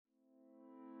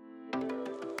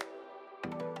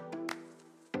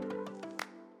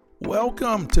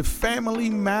Welcome to Family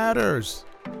Matters.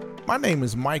 My name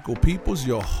is Michael Peoples,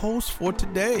 your host for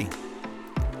today.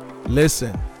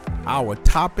 Listen, our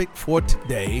topic for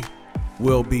today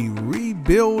will be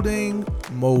rebuilding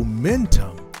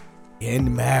momentum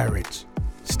in marriage.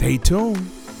 Stay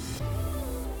tuned.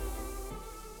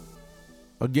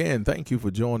 Again, thank you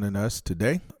for joining us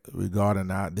today regarding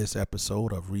this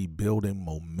episode of rebuilding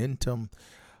momentum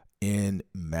in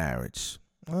marriage.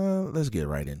 Let's get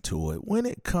right into it. When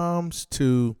it comes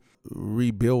to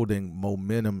rebuilding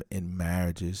momentum in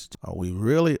marriages, we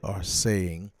really are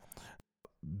saying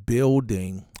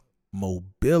building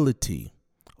mobility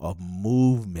of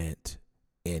movement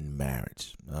in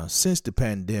marriage. Since the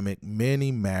pandemic,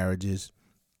 many marriages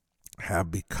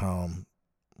have become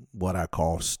what I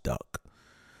call stuck.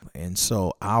 And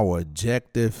so our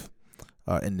objective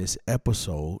in this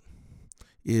episode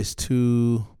is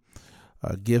to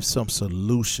give some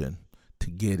solution to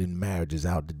getting marriages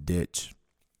out the ditch.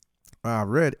 I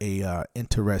read a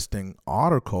interesting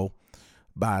article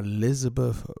by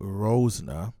Elizabeth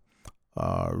Rosner,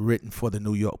 written for the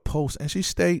New York Post, and she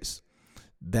states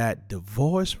that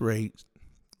divorce rates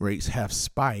have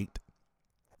spiked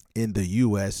in the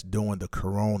U.S. during the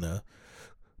corona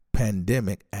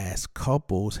pandemic as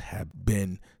couples have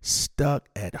been stuck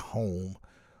at home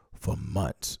for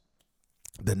months.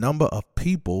 The number of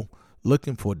people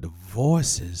looking for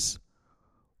divorces,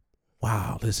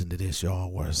 wow, listen to this,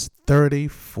 y'all, was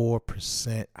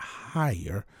 34%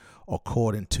 higher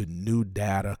according to new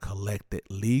data collected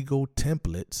Legal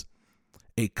Templates,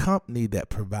 a company that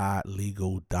provide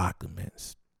legal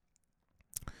documents.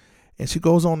 And she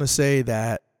goes on to say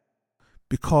that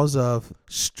because of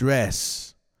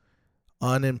stress,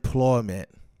 unemployment,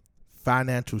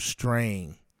 financial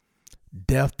strain,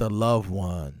 death of loved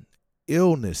one,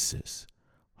 illnesses,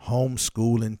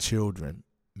 homeschooling children,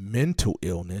 mental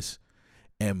illness,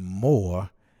 and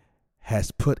more has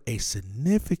put a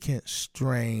significant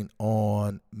strain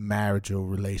on marital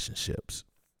relationships.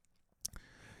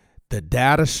 The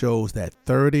data shows that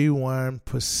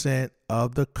 31%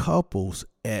 of the couples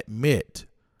admit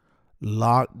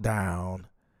lockdown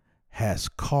has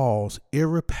caused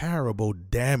irreparable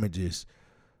damages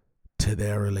to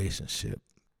their relationship.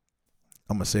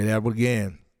 I'm going to say that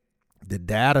again. The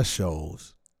data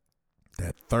shows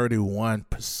that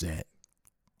 31%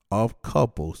 of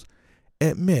couples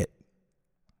admit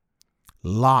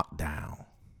lockdown,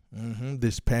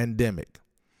 this pandemic,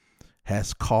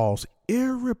 has caused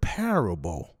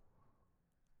irreparable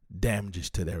damages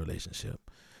to their relationship.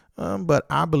 But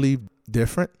I believe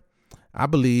different. I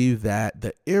believe that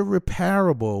the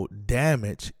irreparable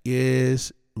damage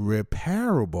is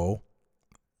repairable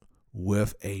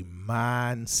with a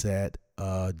mindset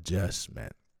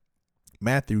adjustment.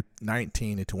 Matthew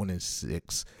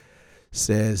 19:26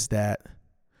 says that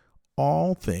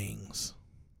all things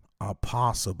are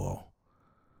possible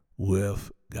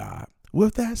with God.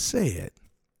 With that said,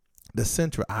 the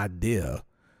central idea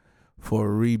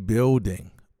for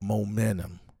rebuilding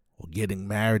momentum or getting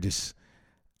marriages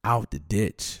out the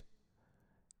ditch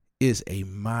is a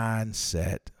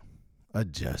mindset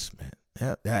adjustment.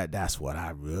 That's what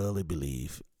I really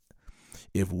believe.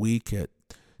 If we could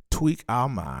tweak our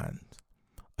minds,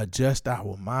 adjust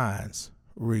our minds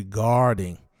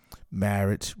regarding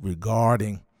marriage,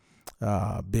 regarding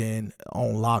being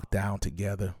on lockdown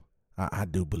together, I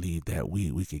do believe that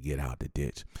we could get out the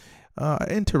ditch. An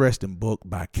interesting book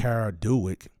by Carol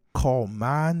Dweck called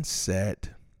Mindset: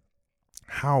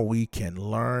 How We Can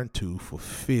Learn to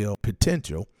Fulfill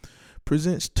Potential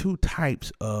presents two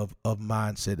types of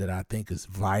mindset that I think is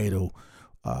vital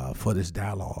for this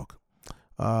dialogue.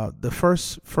 The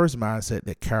first mindset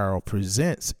that Carol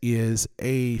presents is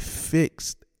a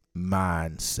fixed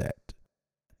mindset.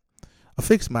 A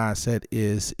fixed mindset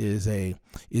is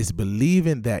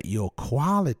believing that your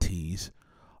qualities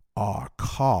are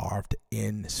carved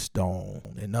in stone.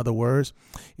 In other words,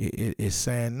 it's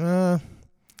saying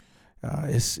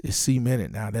it's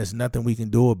cemented now. There's nothing we can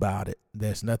do about it.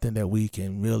 There's nothing that we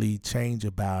can really change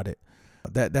about it.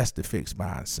 That's the fixed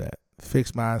mindset.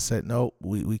 Fixed mindset, no,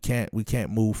 we can't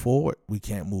move forward. We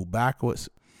can't move backwards.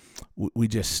 We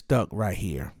just stuck right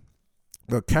here.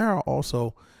 But Carol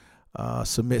also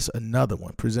presents another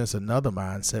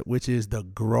mindset, which is the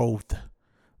growth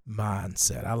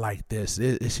mindset. I like this.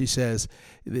 She says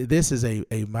this is a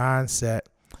mindset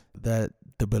that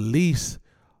the beliefs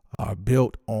are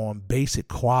built on basic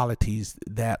qualities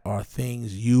that are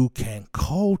things you can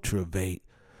cultivate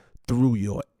through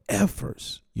your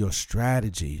efforts, your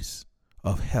strategies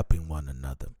of helping one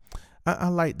another. I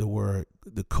like the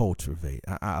cultivate.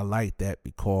 I like that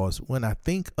because when I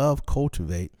think of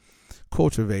cultivate,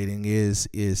 cultivating is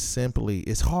simply,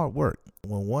 it's hard work.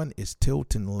 When one is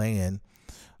tilting land,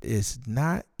 it's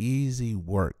not easy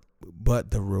work,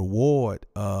 but the reward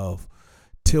of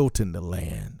tilting the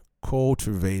land,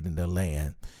 cultivating the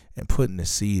land, and putting the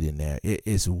seed in there, it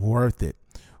is worth it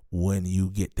when you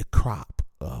get the crop,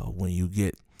 when you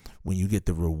get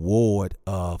the reward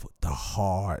of the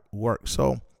hard work.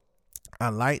 So I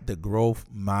like the growth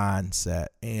mindset,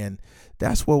 and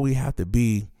that's what we have to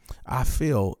be, I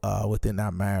feel, within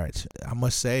our marriage. I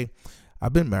must say,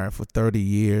 I've been married for 30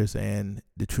 years, and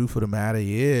the truth of the matter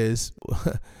is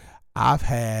I've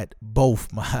had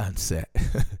both mindset.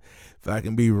 If I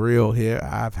can be real here,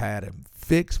 I've had a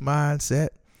fixed mindset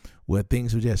where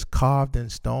things were just carved in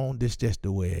stone. This just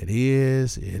the way it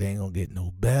is. It ain't gonna get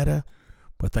no better.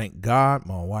 But thank God,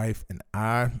 my wife and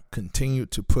I continue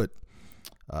to put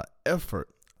effort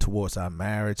towards our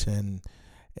marriage and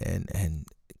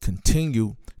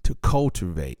continue to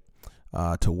cultivate,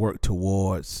 to work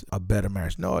towards a better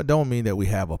marriage. No, it don't mean that we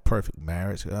have a perfect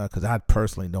marriage, because I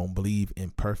personally don't believe in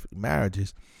perfect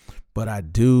marriages, but I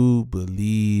do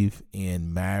believe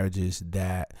in marriages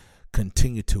that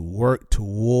continue to work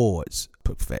towards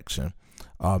perfection,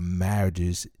 are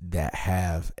marriages that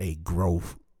have a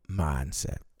growth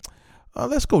mindset.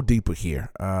 Let's go deeper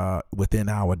here within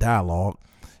our dialogue,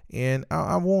 and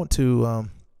I want to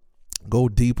go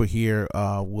deeper here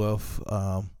with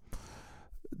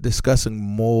discussing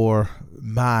more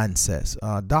mindsets.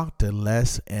 Dr.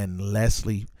 Les and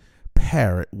Leslie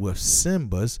Parrott with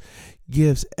SYMBIS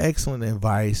gives excellent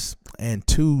advice and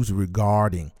tools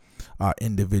regarding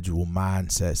individual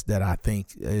mindsets that I think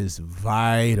is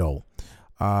vital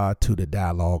to the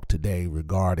dialogue today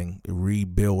regarding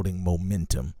rebuilding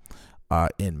momentum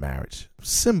in marriage.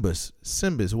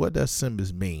 SYMBIS, what does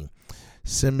SYMBIS mean?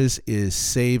 SYMBIS is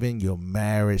saving your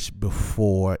marriage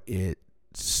before it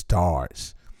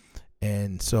starts.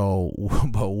 And so,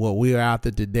 but what we're after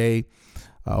today,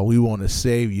 we want to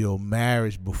save your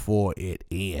marriage before it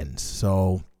ends.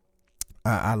 So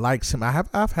I like SYMBIS.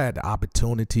 I've had the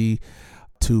opportunity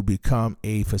to become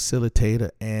a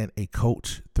facilitator and a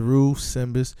coach through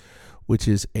SYMBIS, which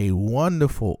is a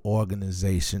wonderful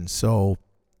organization. So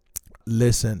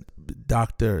listen,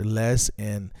 Dr. Les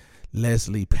and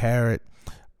Leslie Parrott,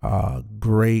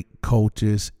 great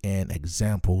coaches and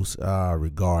examples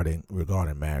regarding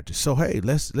marriages. So hey,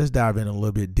 let's dive in a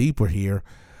little bit deeper here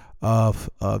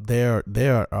of their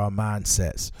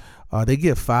mindsets. They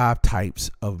give 5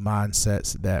 types of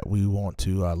mindsets that we want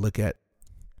to look at.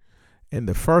 And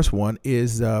the first one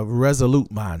is the resolute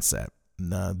mindset.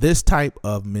 Now, this type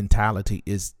of mentality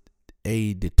is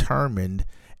a determined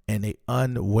and an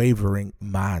unwavering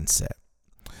mindset.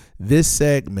 This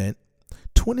segment,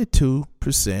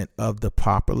 22% of the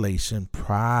population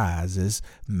prizes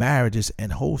marriages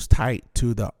and holds tight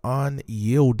to the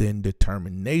unyielding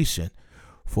determination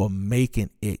for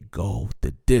making it go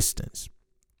the distance.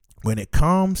 When it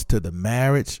comes to the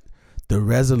marriage, the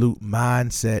resolute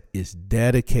mindset is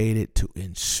dedicated to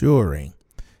ensuring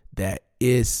that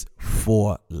it's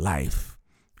for life.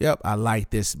 Yep, I like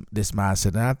this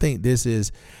mindset, and I think this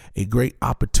is a great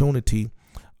opportunity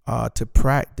to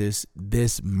practice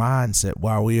this mindset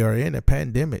while we are in a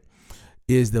pandemic.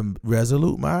 Is the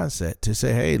resolute mindset to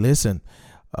say, hey, listen,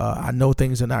 I know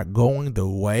things are not going the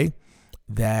way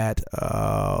that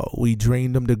we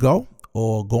dreamed them to go,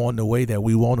 or going the way that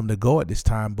we want them to go at this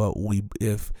time. But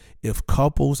if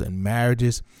couples and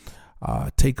marriages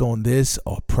take on this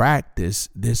or practice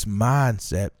this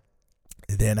mindset,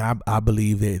 then I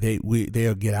believe that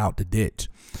they'll get out the ditch.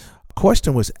 A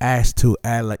question was asked to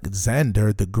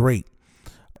Alexander the Great,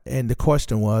 and the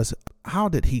question was, how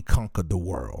did he conquer the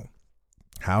world?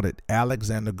 How did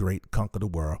Alexander the Great conquer the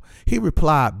world? He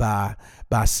replied by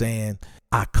saying,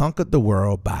 I conquered the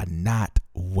world by not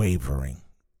wavering.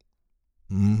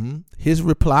 His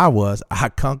reply was, I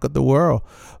conquered the world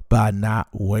by not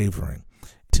wavering.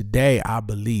 Today, I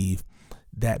believe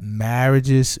that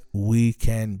marriages, we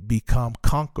can become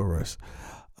conquerors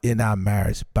in our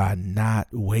marriage by not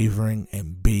wavering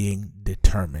and being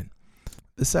determined.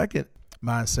 The second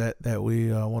mindset that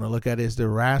we want to look at is the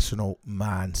rational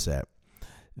mindset.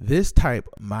 This type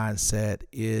of mindset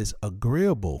is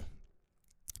agreeable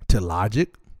to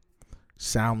logic,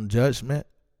 sound judgment,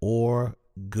 or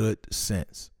good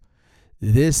sense.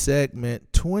 This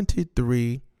segment,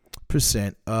 23%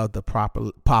 of the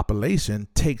population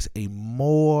takes a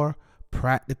more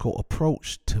practical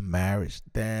approach to marriage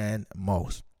than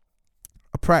most.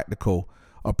 A practical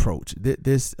approach.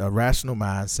 This rational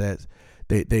mindset,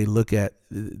 they look at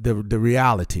the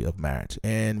reality of marriage.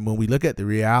 And when we look at the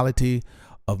reality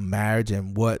of marriage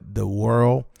and what the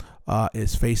world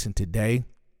is facing today,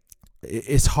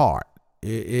 it's hard.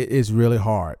 It's really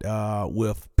hard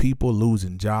with people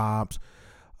losing jobs,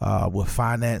 with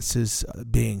finances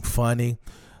being funny,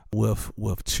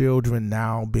 with children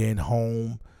now being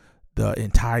home the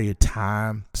entire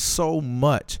time. So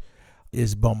much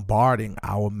is bombarding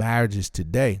our marriages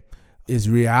today is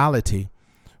reality.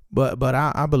 But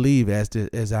I believe as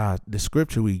the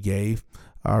scripture we gave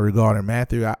regarding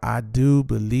Matthew, I do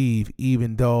believe,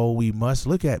 even though we must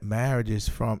look at marriages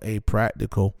from a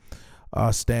practical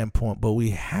standpoint, but we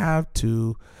have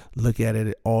to look at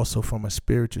it also from a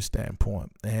spiritual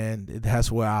standpoint. And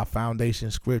that's where our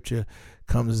foundation scripture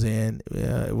comes in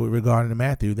regarding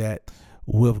Matthew, that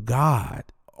with God,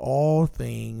 all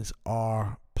things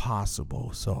are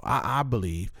possible. So I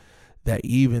believe that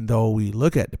even though we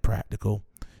look at the practical,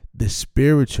 the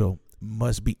spiritual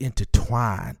must be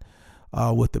intertwined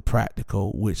with the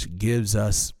practical, which gives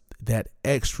us that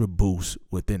extra boost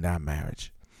within our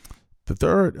marriage. The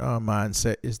third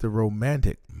mindset is the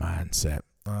romantic mindset.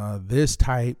 This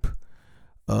type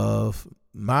of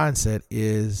mindset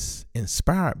is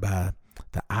inspired by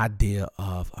the idea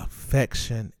of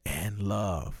affection and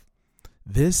love.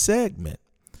 This segment,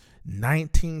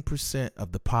 19%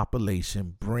 of the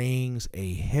population, brings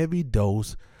a heavy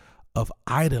dose of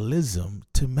idealism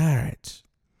to marriage.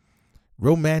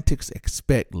 Romantics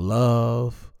expect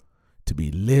love to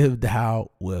be lived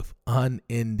out with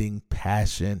unending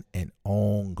passion and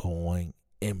ongoing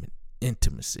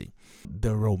intimacy.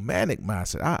 The romantic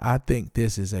mindset, I think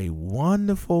this is a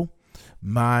wonderful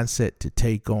mindset to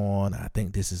take on. I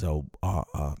think this is a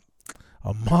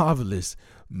marvelous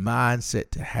mindset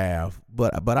to have.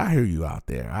 But I hear you out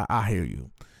there. I hear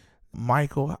you.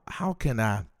 Michael, how can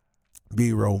I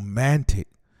be romantic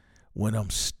when I'm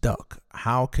stuck?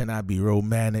 How can I be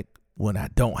romantic when I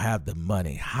don't have the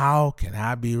money? How can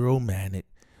I be romantic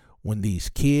when these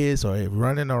kids are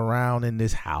running around in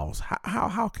this house?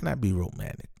 How can I be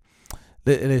romantic?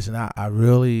 Listen, I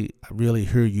really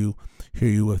hear you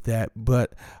with that,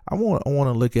 but I want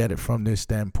to look at it from this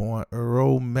standpoint.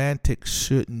 Romantic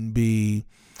shouldn't be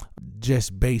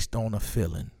just based on a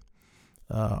feeling.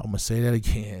 I'm gonna say that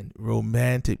again.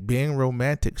 Being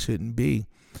romantic shouldn't be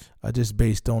just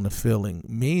based on the feeling.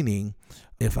 Meaning,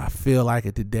 if I feel like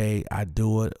it today, I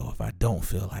do it, or if I don't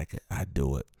feel like it, I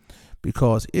do it.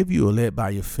 Because if you are led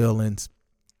by your feelings,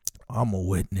 I'm a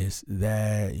witness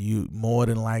that you more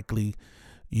than likely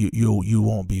you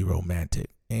won't be romantic.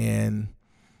 And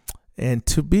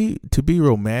to be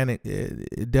romantic,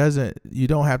 you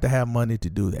don't have to have money to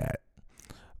do that.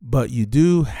 But you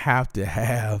do have to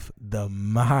have the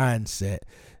mindset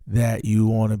that you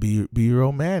want to be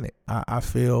romantic. I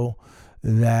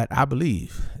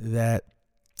believe that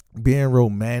being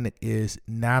romantic is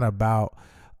not about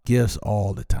gifts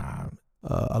all the time.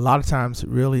 A lot of times,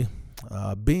 really,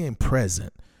 being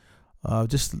present,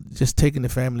 just taking the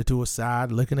family to a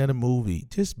side, looking at a movie,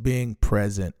 just being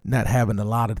present, not having a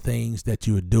lot of things that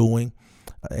you're doing,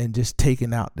 and just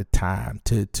taking out the time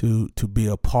to be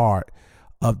a part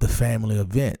of the family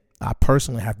event. I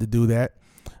personally have to do that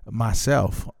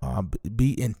myself.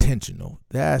 Be intentional.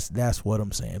 That's what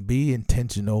I'm saying. Be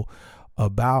intentional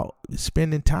about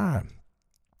spending time.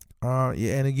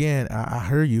 And again, I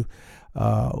hear you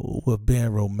with being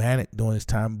romantic during this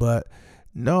time, but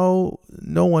no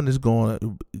one is going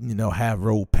to have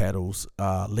rose petals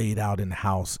laid out in the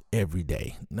house every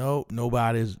day. No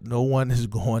one is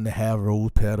going to have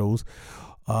rose petals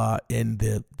in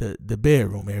the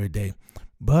bedroom every day.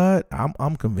 But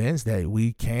I'm convinced that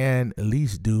we can at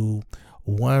least do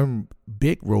one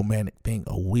big romantic thing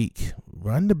a week.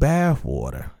 Run the bath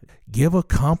water. Give a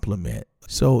compliment.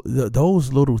 So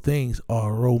those little things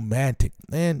are romantic.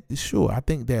 And sure, I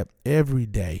think that every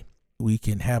day we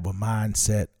can have a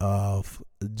mindset of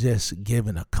just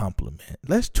giving a compliment.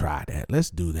 Let's try that. Let's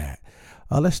do that.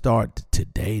 Let's start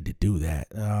today to do that.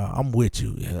 I'm with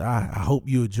you. I hope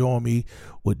you join me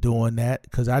with doing that,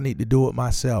 because I need to do it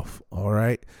myself. All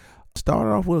right. Start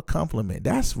off with a compliment.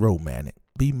 That's romantic.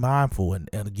 Be mindful and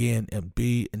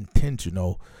be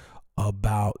intentional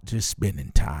about just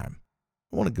spending time.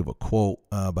 I want to give a quote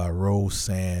by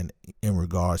Roseanne in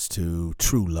regards to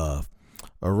true love.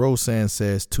 Roseanne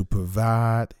says, "To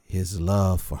provide his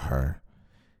love for her,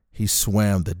 he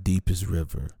swam the deepest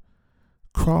river,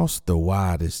 crossed the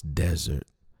widest desert,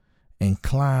 and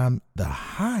climbed the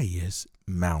highest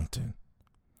mountain.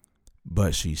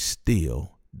 But she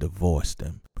still divorced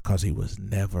him because he was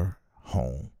never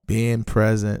home." Being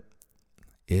present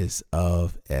is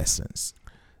of essence.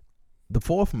 The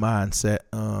fourth mindset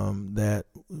that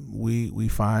we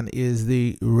find is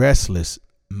the restless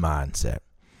mindset.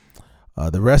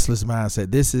 The restless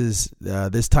mindset.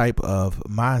 This type of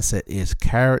mindset is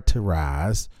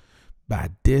characterized by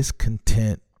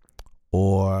discontent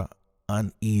or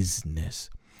uneasiness.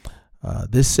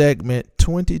 This segment,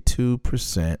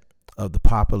 22% of the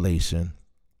population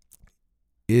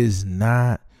is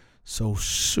not so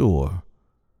sure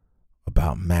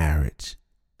about marriage,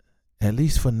 at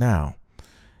least for now.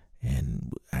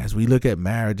 And as we look at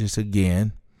marriages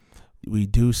again, we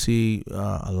do see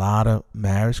a lot of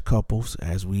marriage couples,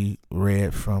 as we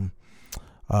read from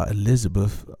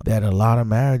Elizabeth, that a lot of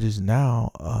marriages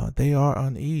now, they are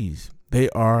uneasy. They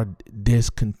are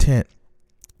discontent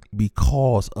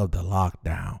because of the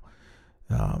lockdown,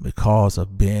 because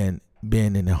of being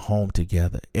in the home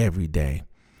together every day.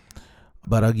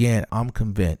 But again, I'm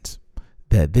convinced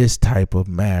that this type of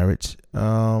marriage,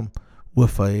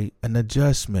 with an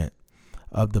adjustment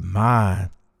of the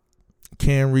mind,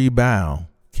 can rebound,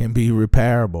 can be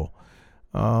repairable.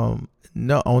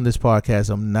 No, on this podcast,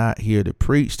 I'm not here to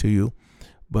preach to you,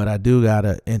 but I do got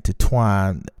to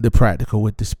intertwine the practical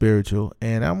with the spiritual.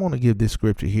 And I'm going to give this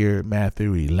scripture here,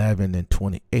 Matthew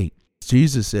 11:28.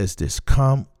 Jesus says this,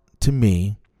 "Come to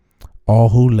me, all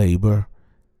who labor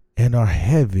and are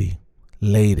heavy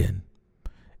laden,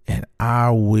 and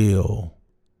I will,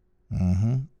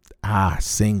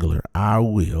 I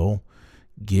will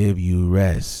give you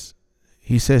rest."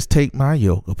 He says, "Take my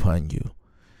yoke upon you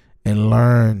and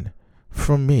learn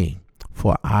from me,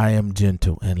 for I am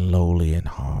gentle and lowly in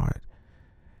heart,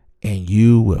 and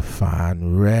you will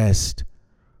find rest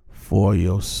for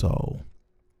your soul."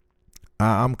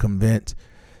 I'm convinced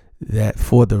that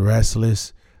for the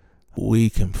restless, we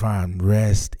can find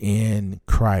rest in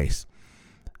Christ.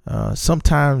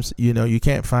 Sometimes, you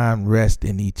can't find rest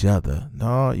in each other.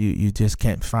 No, you just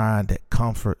can't find that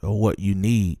comfort or what you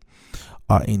need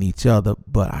in each other.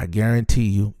 But I guarantee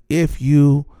you, if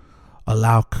you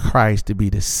allow Christ to be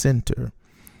the center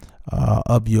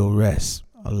of your rest,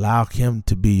 allow him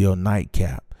to be your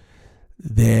nightcap,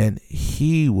 then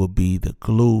he will be the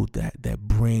glue that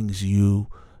brings you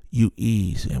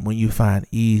ease. And when you find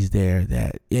ease there,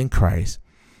 that in Christ,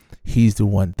 he's the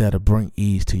one that'll bring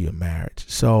ease to your marriage.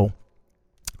 So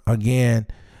again,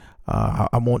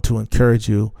 I want to encourage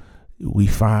you. We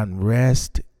find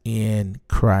rest in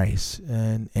Christ,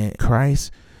 and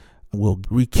Christ will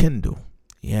rekindle.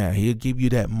 Yeah, he'll give you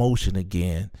that motion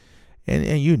again. And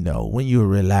when you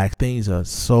relax, things are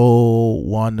so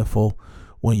wonderful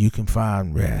when you can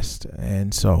find rest.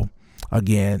 And so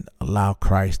again, allow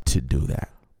Christ to do that.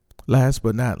 Last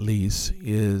but not least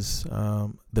is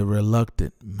the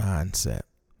reluctant mindset.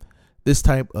 This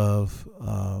type of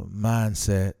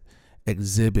mindset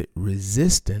exhibit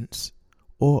resistance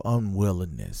or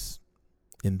unwillingness.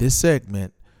 In this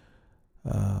segment,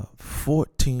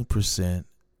 14%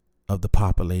 of the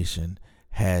population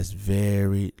has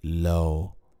very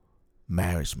low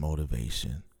marriage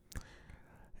motivation.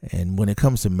 And when it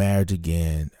comes to marriage,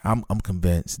 again, I'm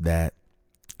convinced that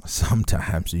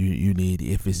sometimes you need,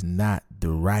 if it's not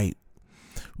the right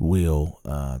will,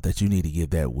 that you need to give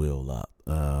that will up.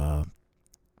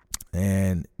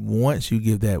 And once you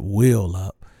give that will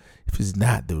up, if it's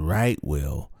not the right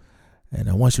will,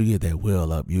 and once you give that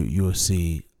will up, you'll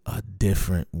see a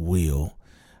different will,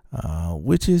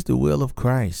 which is the will of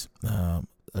Christ.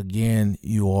 Again,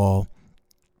 you all,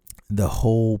 the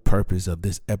whole purpose of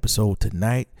this episode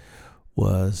tonight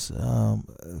was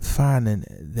finding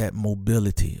that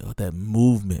mobility or that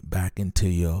movement back in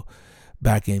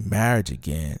marriage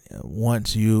again.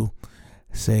 Once you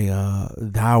say,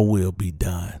 "Thy will be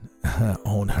done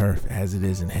on earth as it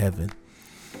is in heaven,"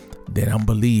 then I'm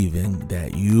believing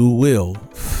that you will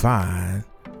find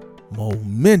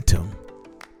momentum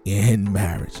in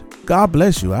marriage. God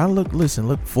bless you. I look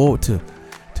forward to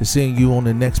seeing you on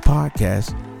the next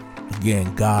podcast.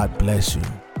 Again, God bless you.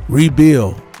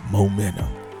 Rebuild momentum.